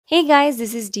Hey guys,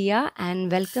 this is Dia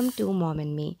and welcome to Mom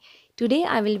and Me. Today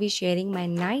I will be sharing my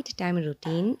nighttime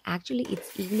routine. Actually,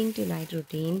 it's evening to night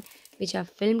routine which I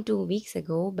filmed 2 weeks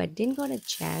ago but didn't got a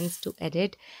chance to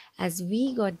edit as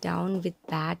we got down with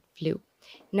bad flu.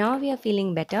 Now we are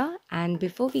feeling better, and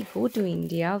before we go to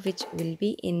India, which will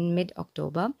be in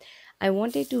mid-October, I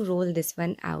wanted to roll this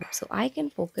one out so I can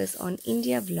focus on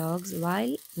India vlogs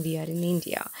while we are in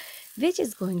India, which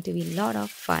is going to be a lot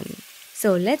of fun.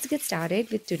 So let's get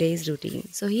started with today's routine.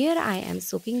 So here I am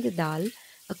soaking the dal,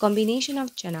 a combination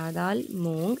of chana dal,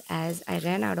 moong as I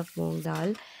ran out of moong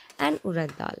dal, and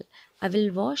urad dal. I will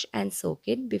wash and soak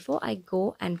it before I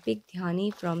go and pick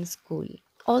Dhyani from school.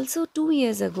 Also, 2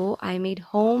 years ago, I made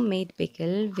homemade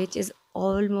pickle, which is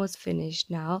almost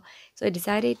finished now. So I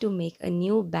decided to make a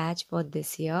new batch for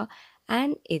this year,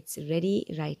 and it's ready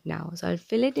right now. So I'll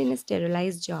fill it in a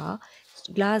sterilized jar,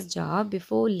 glass jar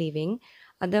before leaving.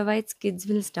 Otherwise, kids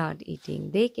will start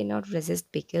eating. They cannot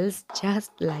resist pickles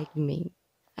just like me.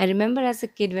 I remember as a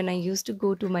kid when I used to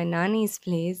go to my nanny's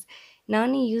place,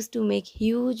 Nani used to make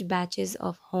huge batches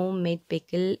of homemade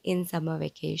pickle in summer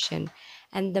vacation.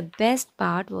 And the best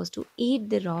part was to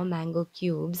eat the raw mango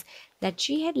cubes that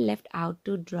she had left out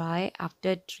to dry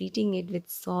after treating it with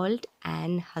salt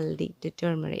and haldi, the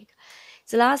turmeric.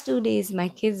 So last 2 days my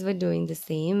kids were doing the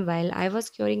same while I was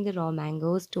curing the raw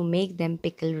mangoes to make them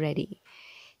pickle ready.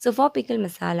 So for pickle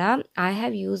masala, I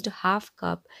have used half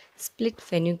cup split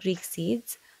fenugreek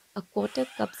seeds, a quarter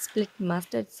cup split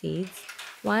mustard seeds,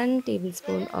 1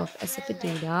 tablespoon of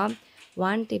asafoetida,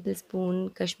 1 tablespoon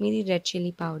Kashmiri red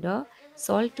chili powder,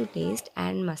 salt to taste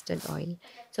and mustard oil.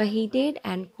 So I heated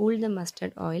and cooled the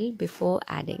mustard oil before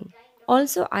adding.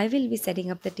 Also, I will be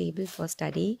setting up the table for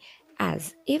study,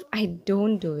 as if I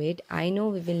don't do it, I know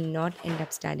we will not end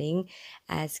up studying.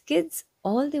 As kids,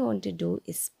 all they want to do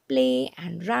is play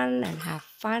and run and have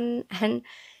fun and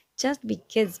just be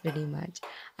kids pretty much.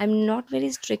 I'm not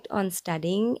very strict on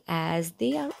studying as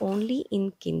they are only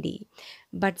in kindy.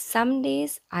 But some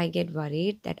days I get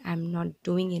worried that I'm not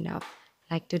doing enough,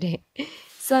 like today.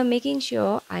 So I'm making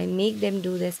sure I make them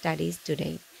do their studies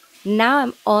today. Now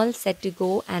I'm all set to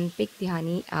go and pick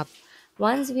Dhani up.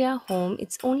 Once we are home,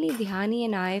 it's only Dhani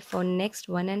and I for next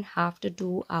 1.5 to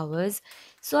 2 hours.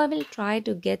 So I will try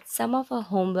to get some of her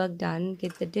homework done,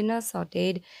 get the dinner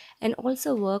sorted, and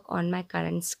also work on my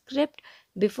current script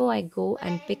before I go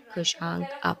and pick Kushank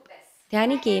up.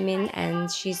 Dhani came in and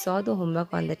she saw the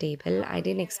homework on the table. I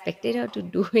didn't expect her to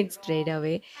do it straight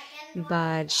away,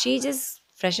 but she just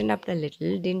freshened up a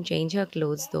little, didn't change her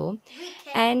clothes though,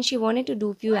 and she wanted to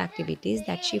do few activities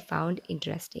that she found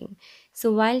interesting.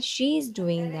 So while she is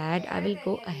doing that, I will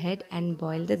go ahead and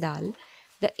boil the dal.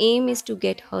 The aim is to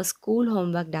get her school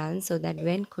homework done so that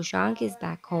when Kushank is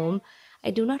back home,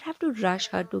 I do not have to rush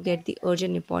her to get the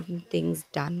urgent important things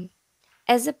done.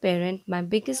 As a parent, my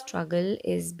biggest struggle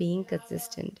is being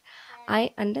consistent.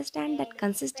 I understand that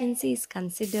consistency is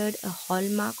considered a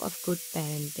hallmark of good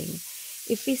parenting.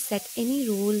 If we set any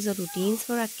rules or routines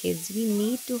for our kids, we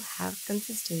need to have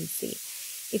consistency.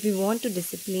 If we want to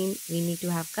discipline, we need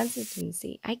to have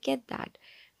consistency. I get that.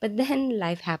 But then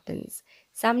life happens.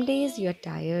 Some days you're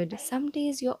tired, some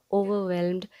days you're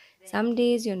overwhelmed, some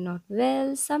days you're not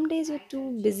well, some days you're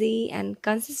too busy, and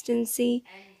consistency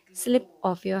slip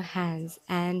off your hands,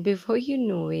 and before you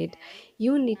know it,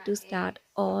 you need to start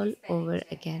all over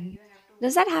again.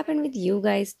 Does that happen with you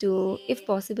guys too? If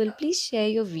possible, please share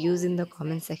your views in the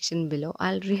comment section below.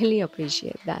 I'll really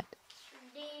appreciate that.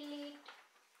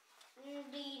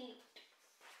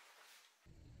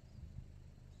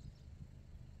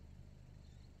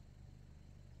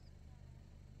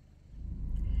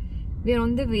 We are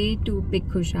on the way to pick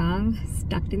Kushang,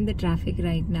 stuck in the traffic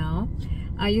right now.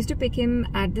 I used to pick him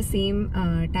at the same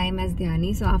time as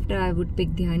Dhyani. So after I would pick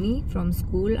Dhyani from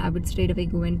school, I would straight away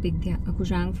go and pick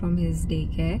Kushang from his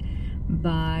daycare.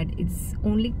 But it's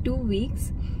only 2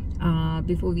 weeks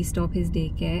before we stop his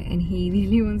daycare, and he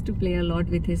really wants to play a lot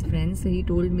with his friends. So he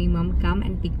told me, "Mom, come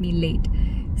and pick me late."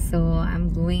 So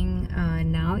I'm going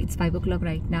now. It's 5 o'clock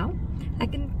right now. I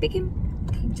can pick him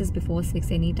just before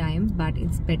 6 anytime, but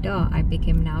it's better I pick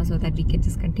him now so that we can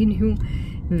just continue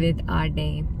with our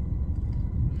day.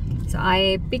 So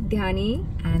I picked Dhyani,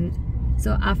 and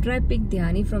so after I picked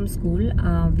Dhyani from school,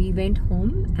 we went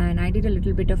home and I did a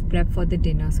little bit of prep for the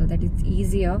dinner so that it's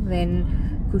easier when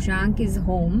Kushank is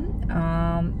home.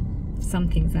 Some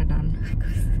things are done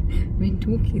because when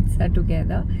two kids are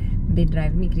together, they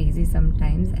drive me crazy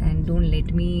sometimes and don't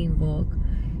let me work.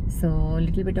 So a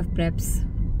little bit of preps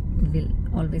will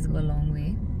always go a long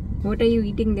way. What are you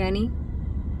eating, Danny?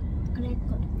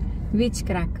 Cracker. Which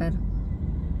cracker?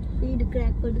 Seed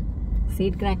cracker.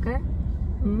 Seed cracker?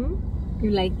 Hmm? You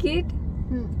like it?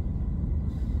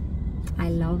 I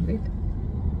love it.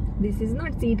 This is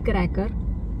not seed cracker.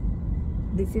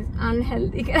 This is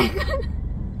unhealthy cracker.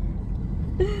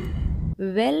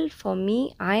 Well, for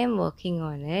me, I am working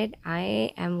on it.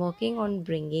 I am working on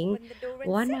bringing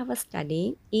 1 hour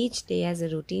study each day as a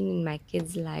routine in my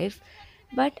kids' life,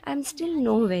 but I'm still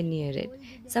nowhere near it.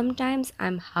 Sometimes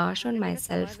I'm harsh on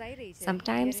myself,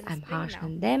 sometimes I'm harsh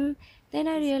on them. Then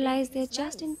I realize they're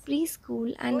just in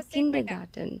preschool and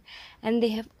kindergarten and they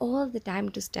have all the time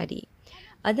to study.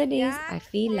 Other days, I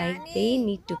feel like they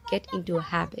need to get into a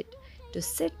habit to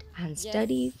sit and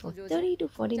study for 30 to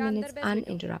 40 minutes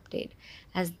uninterrupted,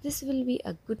 as this will be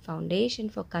a good foundation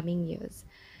for coming years.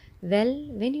 Well,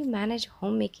 when you manage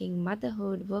homemaking,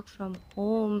 motherhood, work from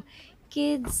home,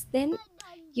 kids, then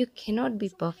you cannot be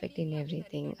perfect in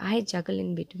everything. I juggle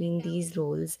in between these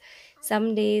roles.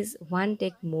 Some days one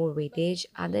take more weightage,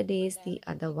 other days the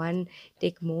other one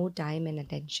take more time and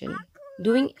attention.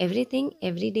 Doing everything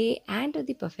every day and to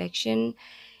the perfection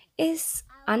is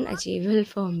unachievable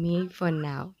for me for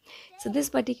now. So this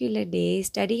particular day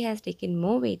study has taken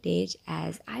more weightage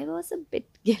as I was a bit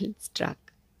guilt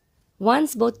struck.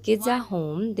 Once both kids are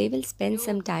home, they will spend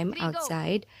some time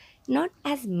outside, not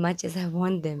as much as I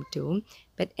want them to,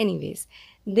 but anyways,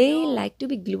 they like to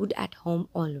be glued at home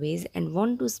always and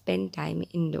want to spend time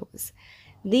indoors.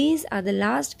 These are the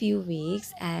last few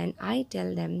weeks, and I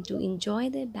tell them to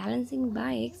enjoy their balancing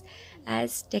bikes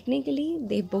as technically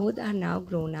they both are now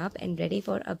grown up and ready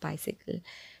for a bicycle.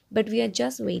 But we are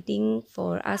just waiting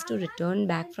for us to return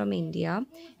back from India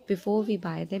before we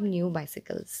buy them new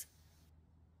bicycles.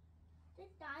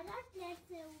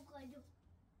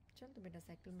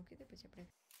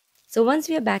 So once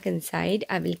we are back inside,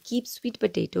 I will keep sweet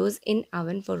potatoes in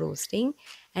oven for roasting,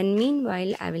 and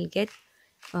meanwhile I will get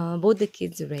both the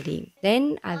kids ready.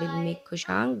 Then I will make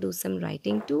Kushang do some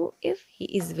writing too if he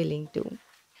is willing to.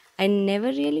 I never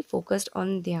really focused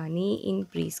on Dhyani in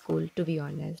preschool, to be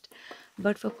honest.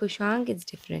 But for Kushang, it's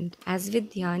different. As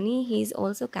with Dhyani, he is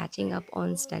also catching up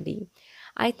on study.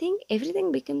 I think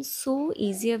everything becomes so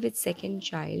easier with second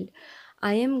child.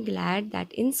 I am glad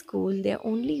that in school they're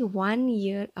only 1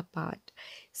 year apart.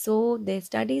 So their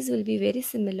studies will be very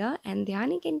similar and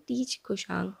Dhyani can teach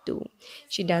Kushang too.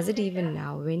 She does it even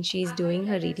now when she is doing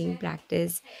her reading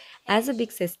practice. As a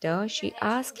big sister, she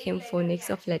asked him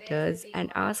phonics of letters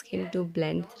and asked him to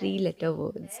blend three-letter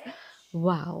words.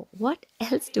 Wow, what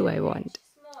else do I want?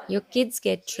 Your kids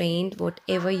get trained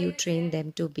whatever you train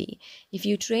them to be. If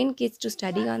you train kids to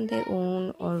study on their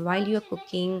own or while you're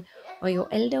cooking or your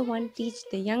elder one teach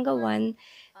the younger one,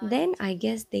 then I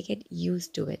guess they get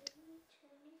used to it.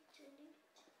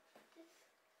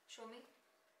 Show me.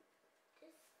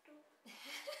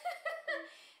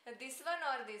 This one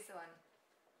or this one?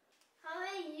 How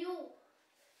are you?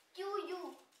 Q U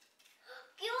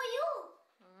Q U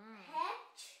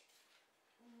H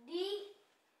D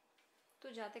तू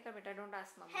जाते कर बेटा, don't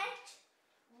ask mama. H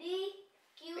D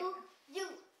Q U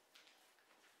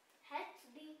H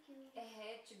D Q U.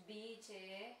 H B છે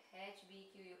H B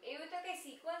Q U. એવું તો કઈ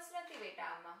sequence નથી બેટા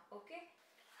આમાં. Okay.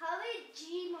 How is G,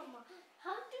 Mama?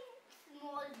 How do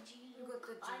small G look?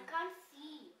 Good G. I can't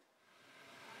see.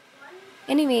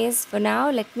 Anyways, for now,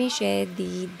 let me share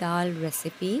the dal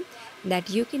recipe that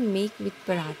you can make with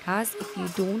parathas if you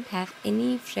don't have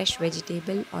any fresh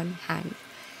vegetable on hand.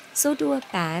 So to a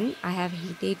pan, I have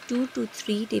heated 2 to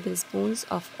 3 tablespoons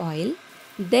of oil,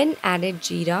 then added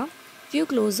jeera, few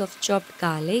cloves of chopped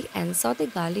garlic and saute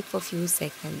garlic for few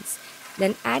seconds.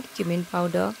 Then add cumin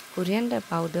powder, coriander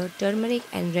powder, turmeric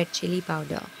and red chili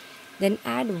powder. Then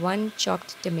add one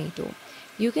chopped tomato.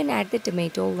 You can add the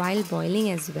tomato while boiling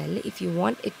as well if you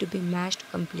want it to be mashed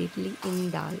completely in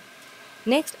dal.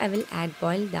 Next, I will add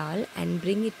boiled dal and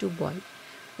bring it to boil.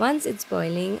 Once it's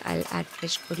boiling, I'll add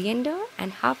fresh coriander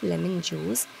and half lemon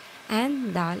juice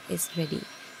and dal is ready.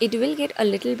 It will get a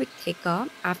little bit thicker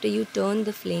after you turn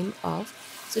the flame off.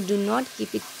 So do not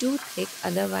keep it too thick,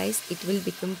 otherwise it will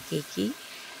become cakey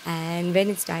and when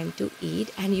it's time to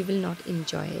eat and you will not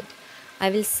enjoy it. I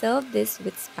will serve this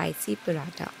with spicy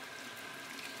paratha.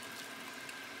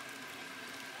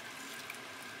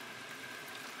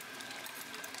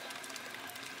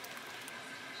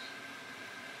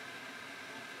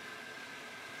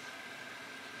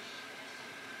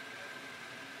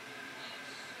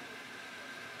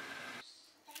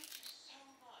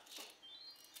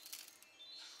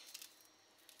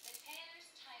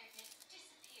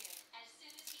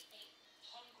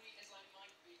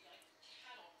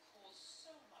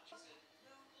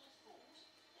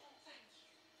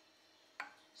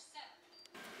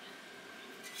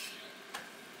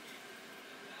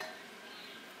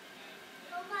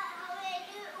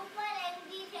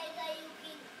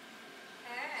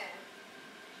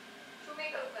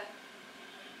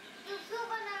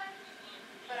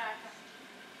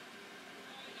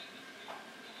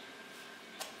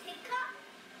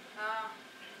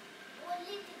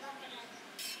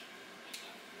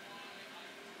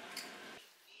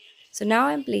 So now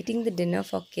I'm plating the dinner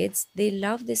for kids. They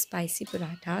love the spicy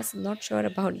parathas. Not sure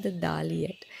about the dal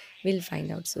yet. We'll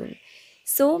find out soon.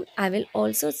 So I will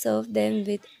also serve them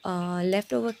with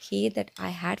leftover kheer that I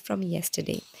had from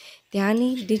yesterday.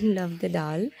 Dhyani didn't love the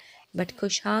dal, but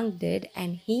Kushang did,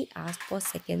 and he asked for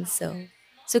second serve.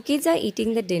 So kids are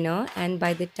eating the dinner, and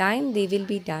by the time they will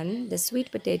be done, the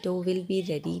sweet potato will be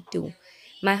ready too.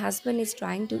 My husband is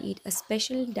trying to eat a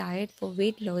special diet for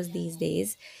weight loss these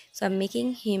days, so I'm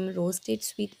making him roasted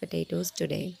sweet potatoes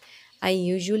today. I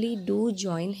usually do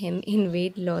join him in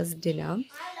weight loss dinner,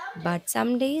 but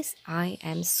some days I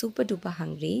am super duper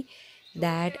hungry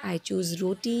that I choose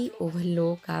roti over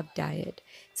low carb diet.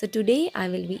 So today I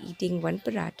will be eating one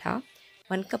paratha,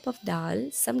 one cup of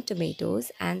dal, some tomatoes,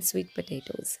 and sweet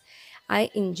potatoes. I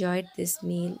enjoyed this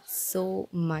meal so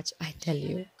much, I tell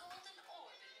you.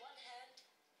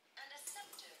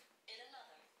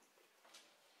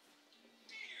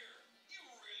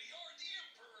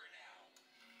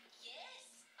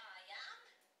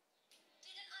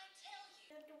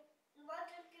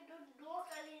 मतलब कि दो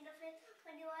colour in the face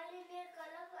और दिवाली ने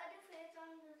colour वाले face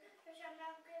on तो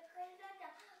शमनाम के करना था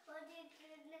और ये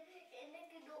इन्हें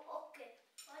कि दो ओके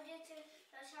और ये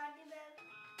शादी में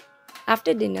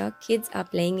After dinner, kids are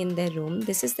playing in their room.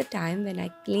 This is the time when I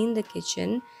clean the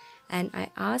kitchen and I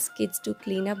ask kids to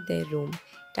clean up their room,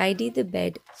 tidy the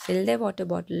bed, fill their water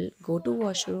bottle, go to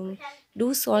washroom,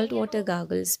 do salt water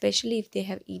gargles, especially if they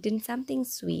have eaten something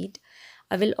sweet.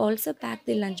 I will also pack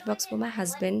the lunchbox for my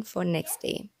husband for next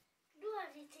day. do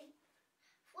everything.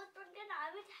 Fourth then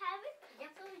I will have it.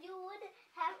 Yeah. So you would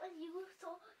have a you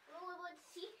so you would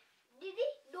see. Didi,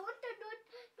 don't do it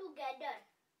together.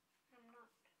 I'm not.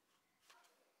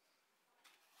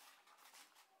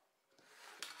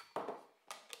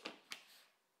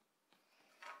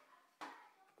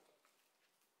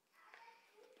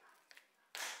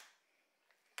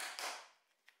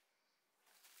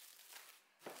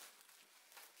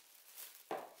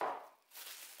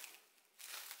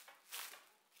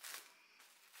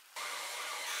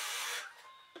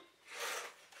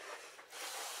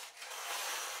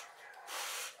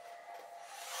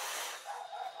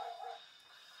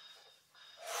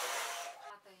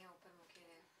 हाथ यहाँ ऊपर मूके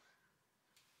दे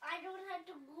I don't have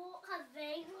to go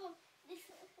away from this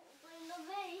in the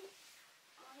way.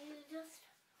 I just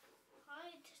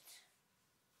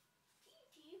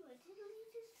Gigi, what did you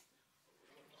just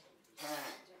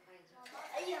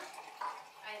yeah.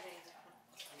 आई रहेगा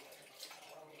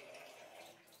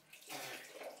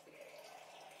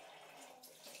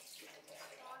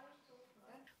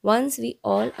Once we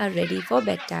all are ready for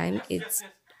bedtime, it's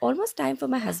almost time for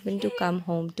my husband to come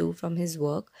home too from his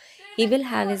work. He will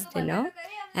have his dinner,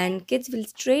 and kids will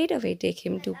straight away take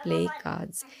him to play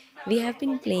cards. We have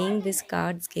been playing this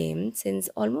cards game since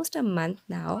almost a month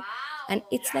now, and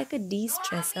it's like a de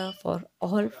stressor for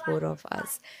all four of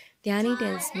us. Dhyani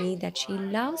tells me that she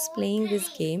loves playing this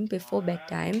game before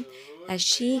bedtime as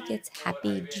she gets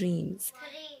happy dreams.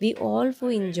 We all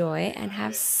four enjoy and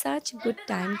have such good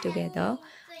time together.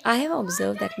 I have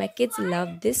observed that my kids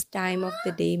love this time of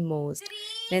the day most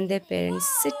when their parents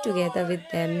sit together with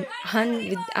them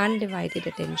with undivided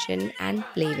attention and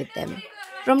play with them.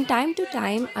 From time to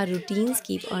time, our routines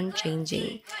keep on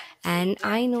changing, and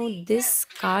I know this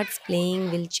cards playing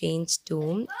will change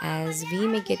too as we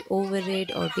may get over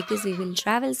it or because we will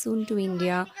travel soon to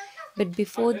India. But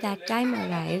before that time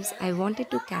arrives, I wanted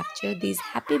to capture these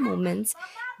happy moments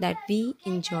that we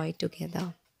enjoy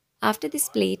together. After this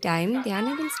playtime,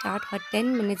 Dhyana will start her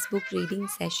 10 minutes book reading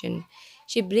session.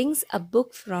 She brings a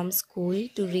book from school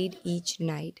to read each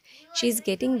night. She is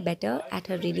getting better at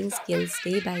her reading skills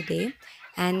day by day.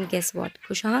 And guess what?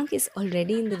 Kushank is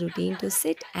already in the routine to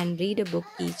sit and read a book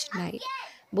each night.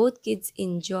 Both kids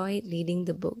enjoy reading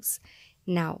the books.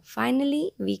 Now,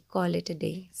 finally, we call it a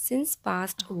day. Since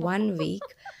past 1 week,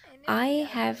 I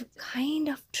have kind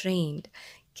of trained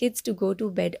kids to go to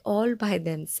bed all by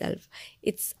themselves.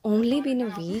 It's only been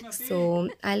a week, so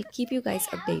I'll keep you guys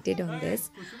updated on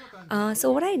this.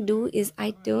 So, what I do is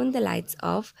I turn the lights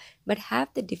off but have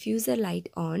the diffuser light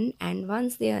on, and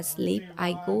once they are asleep,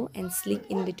 I go and sleep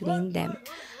in between them.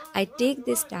 I take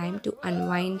this time to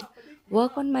unwind,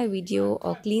 work on my video,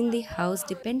 or clean the house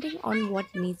depending on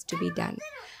what needs to be done.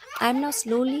 I'm now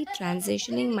slowly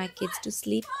transitioning my kids to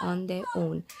sleep on their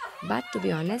own, but to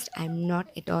be honest, I'm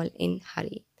not at all in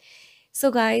hurry. So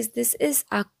guys, this is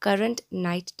our current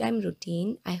nighttime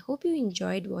routine. I hope you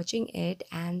enjoyed watching it,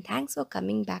 and thanks for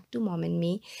coming back to Mom and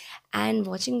Me and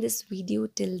watching this video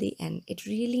till the end. It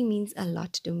really means a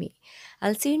lot to me.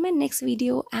 I'll see you in my next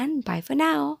video, and bye for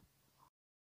now.